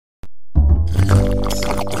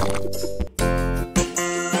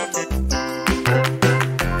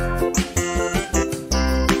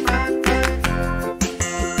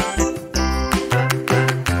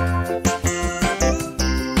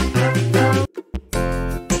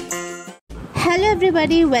Hello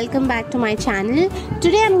everybody, welcome back to my channel.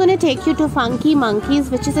 Today I'm going to take you to Funky Monkeys,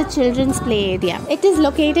 which is a children's play area. It is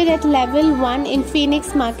located at level 1 in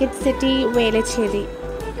Phoenix Market City, Velachery.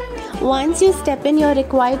 Once you step in, you're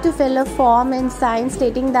required to fill a form and sign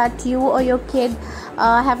stating that you or your kid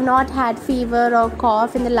have not had fever or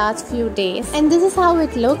cough in the last few days. And this is how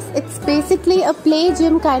it looks. It's basically a play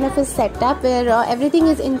gym kind of a setup where everything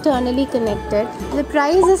is internally connected. The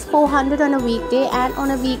price is 400 on a weekday, and on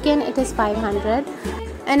a weekend it is 500.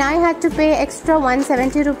 And I had to pay extra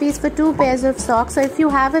 170 rupees for 2 pairs of socks. So if you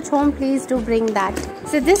have at home, please do bring that.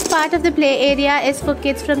 So this part of the play area is for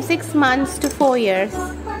kids from 6 months to 4 years.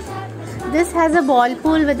 This has a ball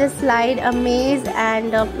pool with a slide, a maze,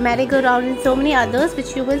 and a merry-go-round, and so many others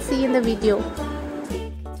which you will see in the video.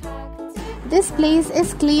 This place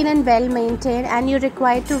is clean and well maintained, and you're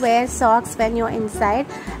required to wear socks when you're inside,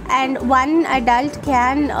 and one adult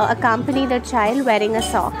can accompany the child wearing a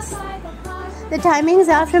socks. The timings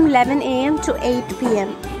are from 11 AM to 8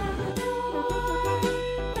 PM.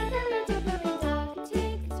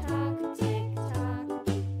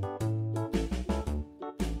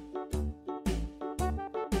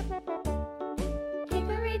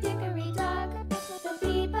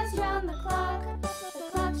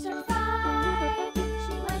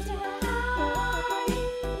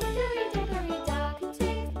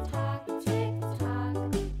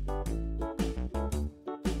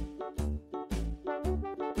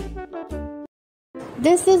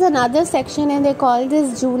 This is another section, and they call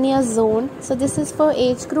this junior zone. So this is for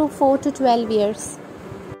age group 4 to 12 years.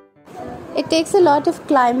 It takes a lot of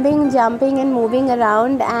climbing, jumping and moving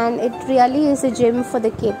around, and it really is a gym for the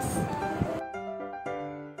kids.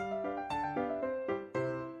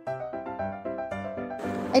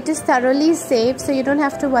 It is thoroughly safe, so you don't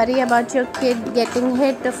have to worry about your kid getting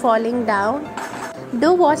hit or falling down.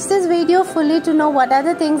 Do watch this video fully to know what are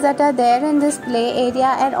the things that are there in this play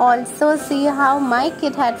area, and also see how my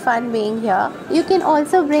kid had fun being here. You can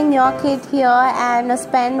also bring your kid here and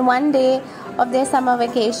spend one day of their summer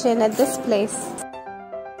vacation at this place.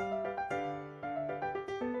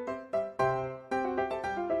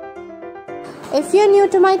 If you're new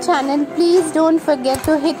to my channel, please don't forget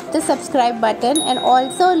to hit the subscribe button, and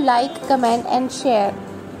also like, comment and share.